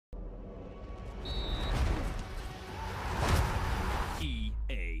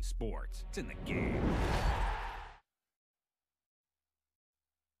sports. It's in the game.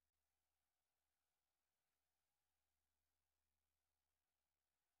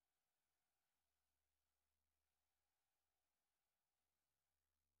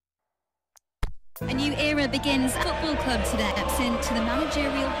 A new era begins. Football club today steps into the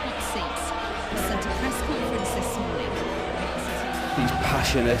managerial hot seat. Sent a press conference this morning. He's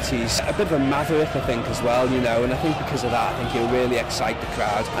passionate, he's a bit of a maverick, I think, as well, you know, and I think because of that, I think he'll really excite the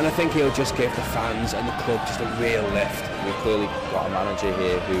crowd, and I think he'll just give the fans and the club just a real lift. We've clearly got a manager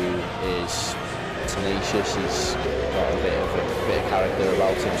here who is tenacious, he's got a bit of character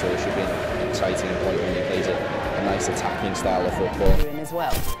about him, so it should be an exciting point when he plays a nice attacking style of football. As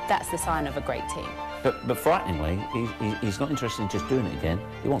well, that's the sign of a great team. But frighteningly, he's not interested in just doing it again.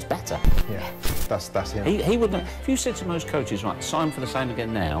 He wants better. Yeah, that's him. He wouldn't. If you said to most coaches, right, sign for the same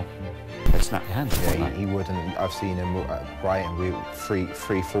again now, they'd snap your hand. Yeah, he wouldn't. I've seen him at Brighton,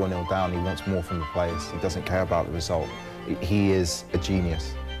 3-4-0 down. He wants more from the players. He doesn't care about the result. He is a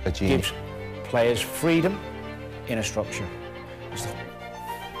genius. A genius. Gives players freedom in a structure.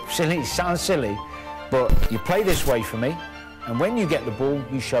 Silly, it sounds silly, but you play this way for me. And when you get the ball,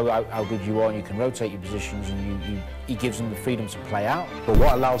 you show how good you are, and you can rotate your positions, and he gives them the freedom to play out. But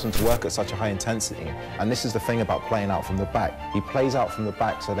what allows them to work at such a high intensity, and this is the thing about playing out from the back, he plays out from the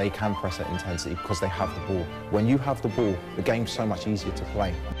back so they can press at intensity because they have the ball. When you have the ball, the game's so much easier to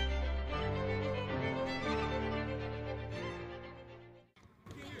play.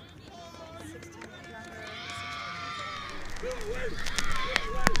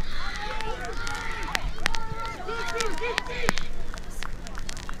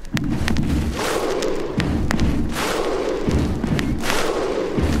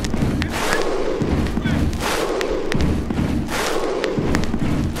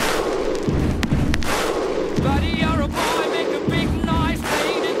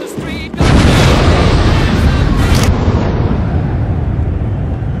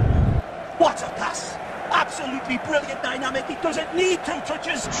 Brilliant dynamic. He doesn't need 2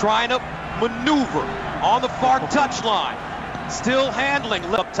 touches. Trying to maneuver on the far touchline. Still handling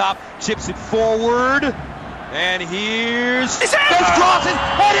up top. Chips it forward. And here's this crosses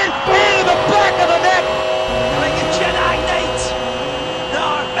headed into the back of the net. Like a Jedi Knight.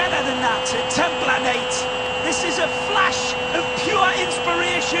 No, better than that. A Templar Knight. This is a flash of pure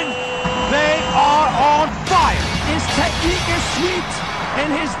inspiration. They are on fire. His technique is sweet. And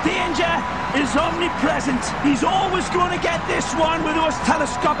his danger is omnipresent. He's always going to get this one with those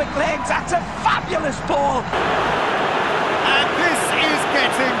telescopic legs. That's a fabulous ball. And this is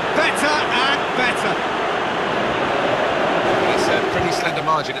getting better and better. It's a pretty slender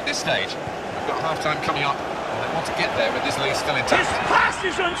margin at this stage. We've got half-time coming up, and they want to get there with this lead still intact. His pass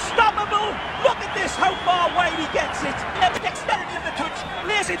is unstoppable. Look at this, how far wide he gets it. The dexterity of the touch,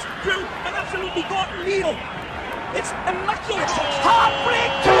 lays it through an absolutely gaunt kneel. It's immaculate.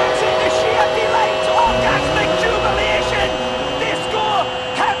 Heartbreak turns into sheer delight. Orgasmic jubilation. They score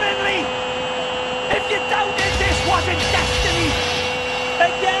heavenly. If you doubted this wasn't destiny.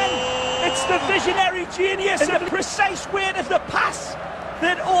 Again, it's the visionary genius and the precise weight of the pass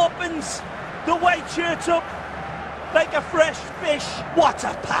that opens the white shirts up like a fresh fish. What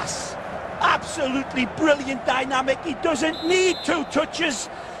a pass. Absolutely brilliant dynamic. He doesn't need 2 touches.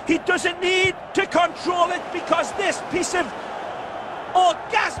 He doesn't need to control it because this piece of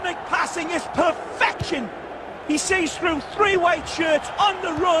orgasmic passing is perfection. He sees through 3 white shirts on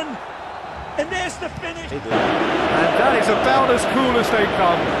the run, and there's the finish. And that is about as cool as they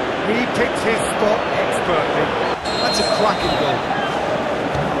come. He picked his spot expertly. That's a cracking goal.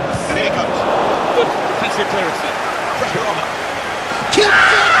 And here it comes. Good defensive clearance. Pressure on him.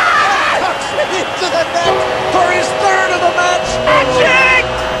 Tucks it into the net for his 3rd of the match. Magic!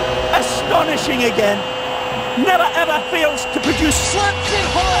 Astonishing again. Never ever fails to produce. Slaps it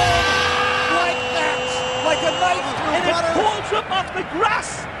home like that, like a knife through and butter. It pulls up off the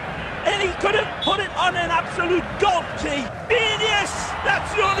grass, and he could have put it on an absolute golf tee. Genius!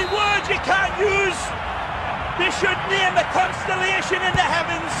 That's the only word you can't use. They should name the constellation in the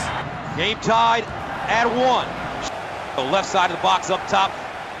heavens. Game tied at 1. The left side of the box up top.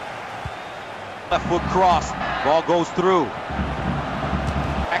 Left foot cross. Ball goes through.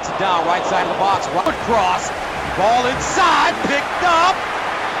 Backs it down, right side of the box. Right cross. Ball inside. Picked up.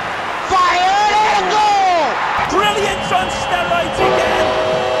 Fired and goal! Brilliance on steroids again.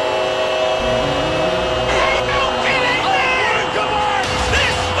 No kidding there! Come on!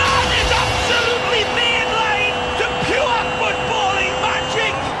 This man is absolutely mainline to pure footballing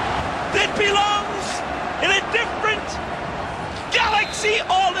magic that belongs in a different galaxy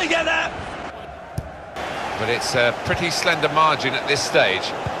altogether. But it's a pretty slender margin at this stage.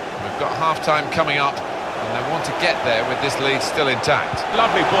 got half-time coming up, and they want to get there with this lead still intact.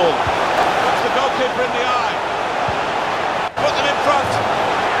 Lovely ball. Puts the goalkeeper in the eye. Put them in front.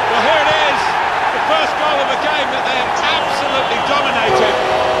 Well, here it is. The first goal of a game that they have absolutely dominated.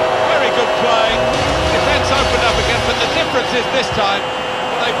 Very good play. Defence opened up again, but the difference is this time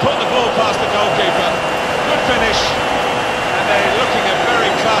they put the ball past the goalkeeper. Good finish. And they're looking a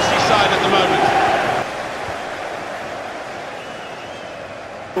very classy side at the moment.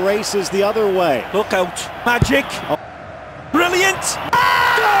 Races the other way. Look out. Magic. Oh. Brilliant.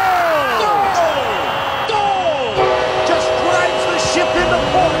 Goal! Goal! Goal! Just drives the ship into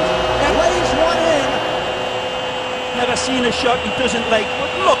port and lays one in. Never seen a shot he doesn't like,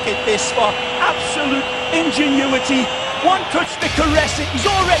 but look at this for absolute ingenuity. One touch to caress it. He's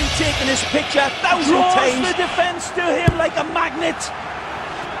already taken his picture 1,000 times. Draws the defence to him like a magnet.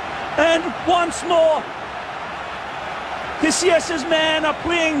 And once more, Casillas' men are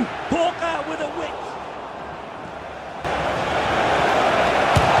playing poker with a wit.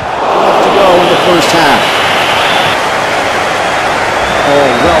 Left to go in the first half. Oh,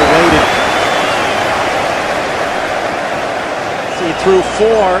 well weighted. See through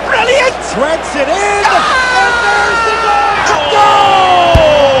 4. Brilliant! Threads it in. And there's the goal! Goal!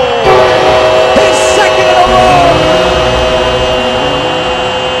 His second in a row!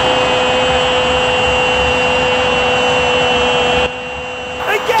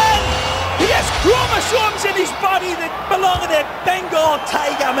 Chromosomes in his body that belong to the Bengal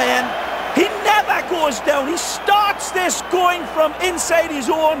tiger, man. He never goes down. He starts this going from inside his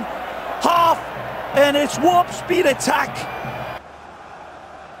own half, and it's warp speed attack.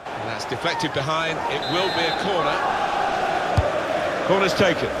 And that's deflected behind. It will be a corner. Corner's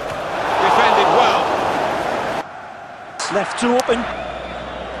taken. Defended well. Left to open.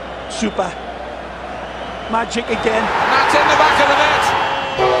 Super. Magic again. And that's in the back of the net.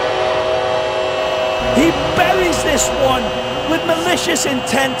 He buries this one with malicious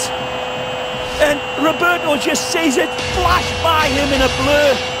intent, and Roberto just sees it flash by him in a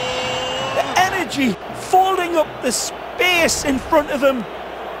blur. The energy folding up the space in front of him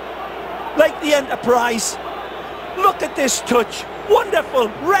like the Enterprise. Look at this touch. Wonderful.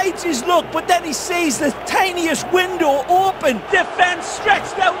 Rides his luck, but then he sees the tiniest window open. Defense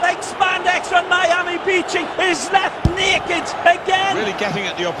stretched out like spandex on Miami Beach. Is left naked again. Really getting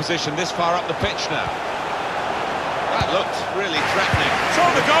at the opposition this far up the pitch now. That looked really threatening. Saw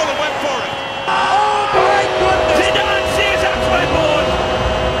the goal and went for it. Oh my goodness! Zidane sees that's my board.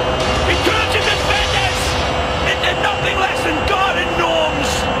 He turns his defenders into nothing less than garden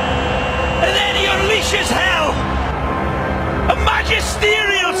gnomes, and then he unleashes hell. A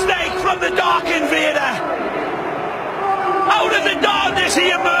magisterial snake from the Dark Invader. Out of the darkness he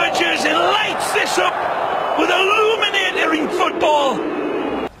emerges and lights this up with illuminating football.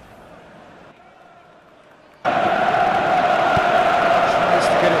 Tries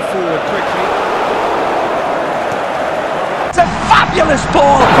to get it forward quickly. It's a fabulous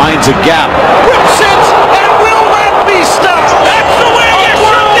ball. Finds a gap. Whips it, and will that be stopped? That's the way you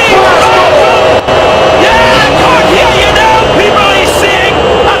shoot these. Yeah, I can't hear you now. People are saying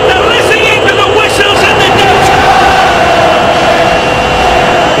after listening to the whistles and the notes.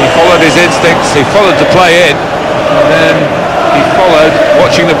 He followed his instincts, he followed the play in, and then he followed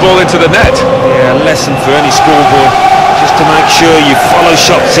watching the ball into the net. Yeah, a lesson for any scoreboard, just to make sure you follow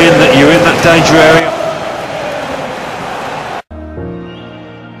shots in, that you're in that danger area.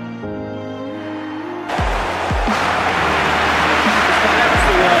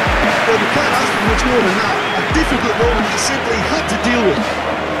 Well, you can't ask for much more than that. A difficult moment he simply had to deal with.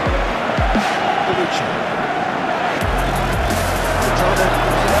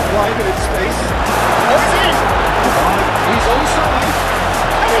 Wide in its space. That's it! He's onside.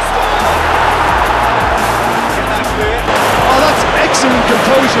 And it's gone! Get that clear. Oh, that's excellent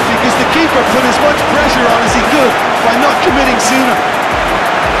composure because the keeper put as much pressure on as he could by not committing sooner.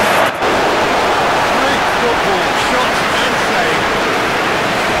 Great football, shot and save.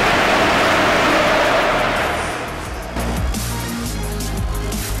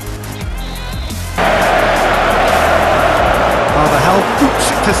 Boots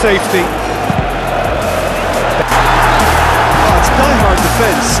it to safety. Oh, it's die-hard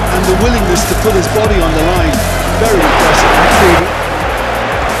defence and the willingness to put his body on the line. Very impressive.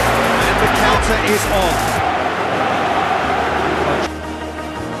 And the counter is on.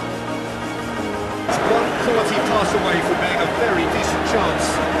 It's one quality pass away from being a very decent chance.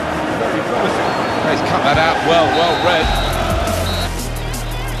 Very promising. He's cut that out well read.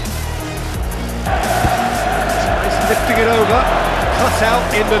 Lifting it over. Cut out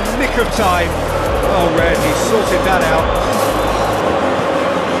in the nick of time. Oh, Red, he sorted that out.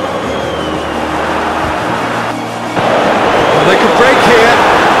 make a break here.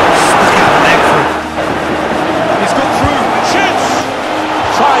 Stuck out the leg through. He's got through. Shoots!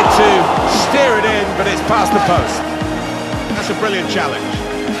 Tried to steer it in, but it's past the post. That's a brilliant challenge.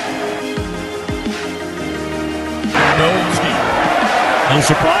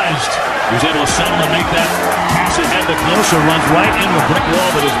 Unsurprised. He was able to settle and make that pass ahead to closer, runs right into a brick wall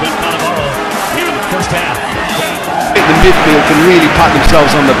that has been Cannavaro here in the first half. The midfield can really pat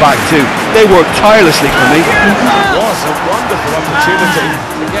themselves on the back too. They worked tirelessly for me. It was a wonderful opportunity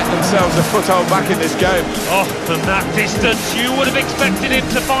to get themselves a foothold back in this game. Oh, from that distance, you would have expected him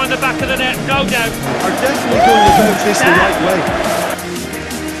to find the back of the net, no doubt. Are definitely going about this the right way.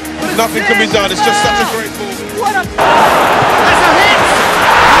 Nothing can be done, it's just such a great ball. What a... That's a hit!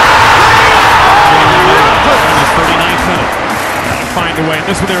 In the 39th minute. Gotta find a way. And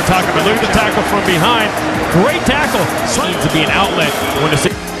this is what they were talking about. Look at the tackle from behind. Great tackle. Seems to be an outlet. It's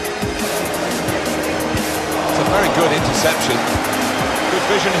a very good interception. Good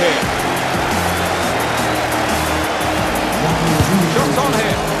vision here. Shots on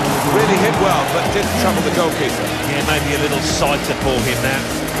here. Really hit well, but didn't trouble the goalkeeper. Yeah, maybe a little sighter for him now.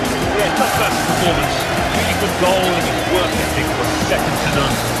 Yeah, top class performance. Really good goal, and his work ethic was second to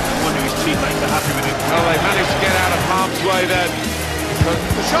none. I wonder his teammates are happy with him. Well, they managed to get out of harm's way then.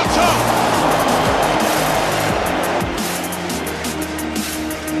 The shot's on!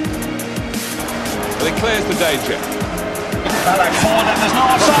 But it clears the danger. Corner, there's no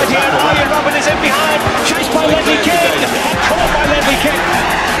offside here. Janis Robins is in behind. Chased by Ledley King. Caught by Ledley King.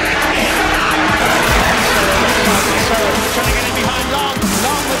 Trying to get in behind Long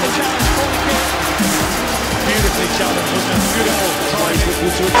with the challenge for the kick. Beautifully challenged, wasn't it? Beautiful timing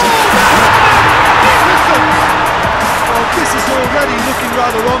to Well, this is already looking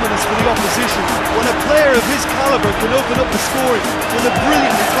rather ominous for the opposition. When a player of his calibre can open up the scoring with a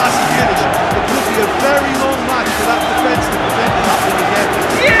brilliantly classy finish, it could be a very long match for that defence to prevent it happening again.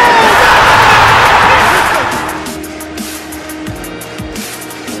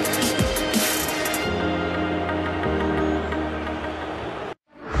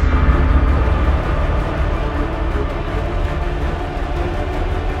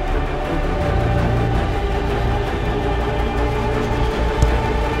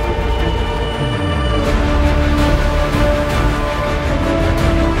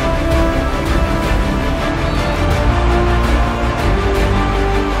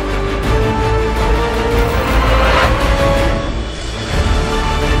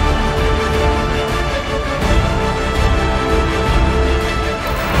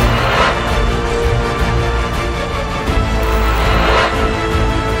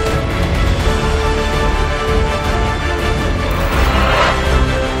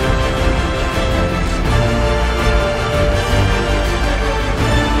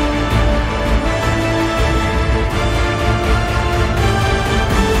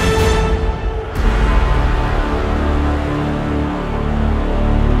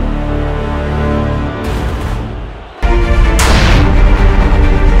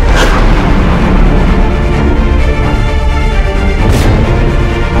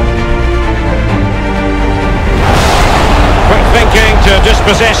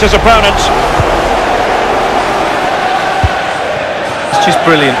 Dispossess his opponents. It's just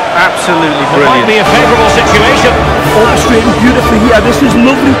brilliant, absolutely brilliant. It might be a favourable situation. Orchestrating beautifully here. This is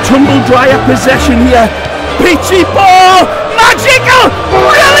lovely tumble dryer possession here. Peachy ball, magical,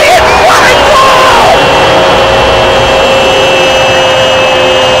 brilliant, what a goal!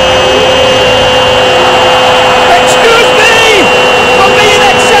 Excuse me for being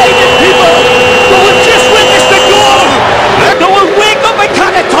excited, people. But we've just witnessed the goal. They will wake up a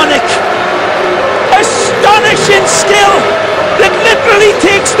catatonic. Astonishing skill that literally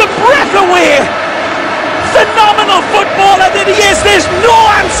takes the breath away. Phenomenal footballer that he is. There's no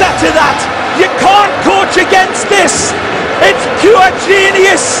answer to that. You can't coach against this. It's pure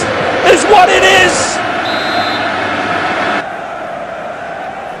genius is what it is.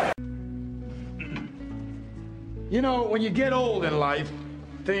 You know, when you get old in life,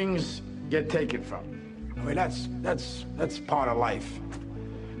 things get taken from you. I mean, that's part of life.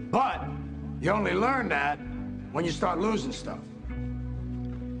 But you only learn that when you start losing stuff.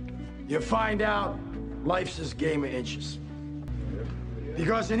 You find out life's this game of inches.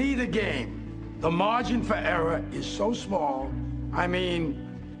 Because in either game, the margin for error is so small. I mean,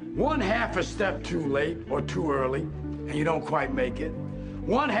 1/2 step too late or too early, and you don't quite make it.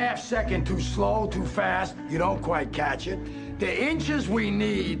 1/2 second too slow, too fast, you don't quite catch it. The inches we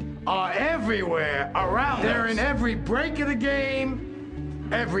need are everywhere around us. They're in every break of the game,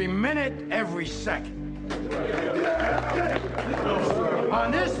 every minute, every second.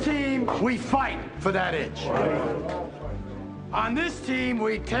 On this team, we fight for that inch. On this team,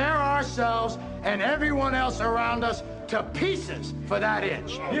 we tear ourselves and everyone else around us to pieces for that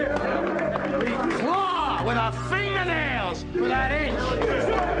inch. We claw with our fingernails for that inch.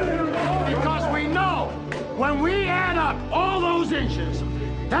 Because we know when we add up all those inches,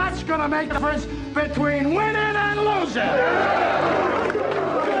 that's gonna make the difference between winning and losing.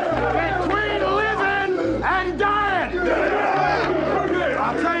 Between living and dying.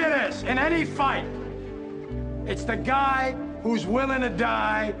 I'll tell you this, in any fight, it's the guy who's willing to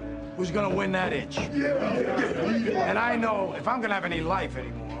die who's gonna win that inch. And I know if I'm gonna have any life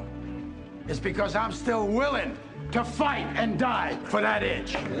anymore, it's because I'm still willing to fight and die for that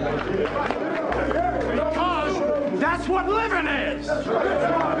inch. Because that's what living is.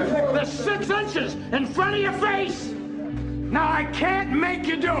 The 6 inches in front of your face. Now, I can't make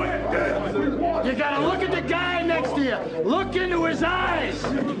you do it. You gotta look at the guy next to you. Look into his eyes.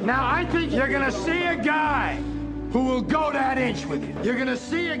 Now, I think you're gonna see a guy who will go that inch with you. You're gonna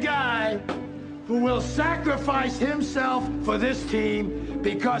see a guy who will sacrifice himself for this team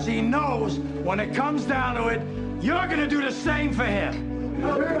because he knows when it comes down to it, you're gonna do the same for him.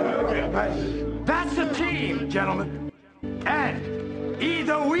 That's a team, gentlemen. And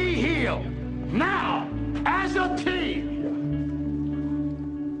either we heal now as a team,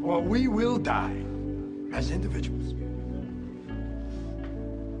 or we will die as individuals.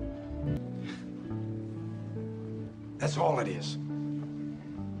 That's all it is.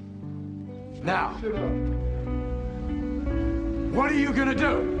 Now, what are you gonna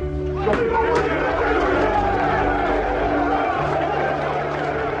do?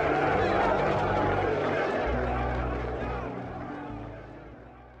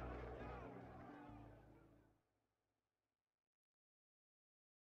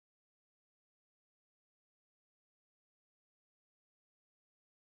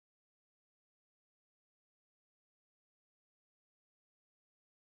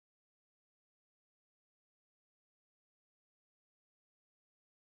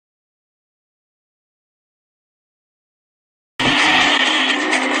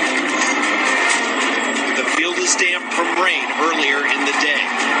 Damp from rain earlier in the day.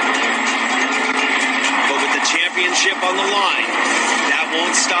 But with the championship on the line, that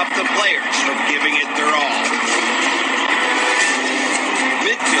won't stop the players from giving it their all.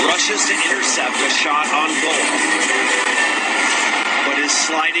 Midfield rushes to intercept a shot on goal. But his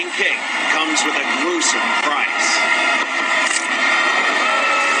sliding kick comes with a gruesome price.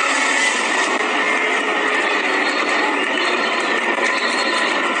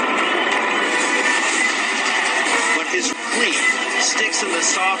 His cleat sticks in the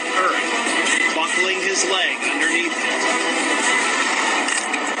soft earth, buckling his leg underneath it.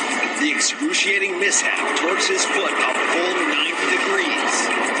 The excruciating mishap torques his foot a full 90 degrees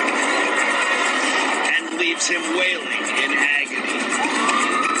and leaves him wailing in agony.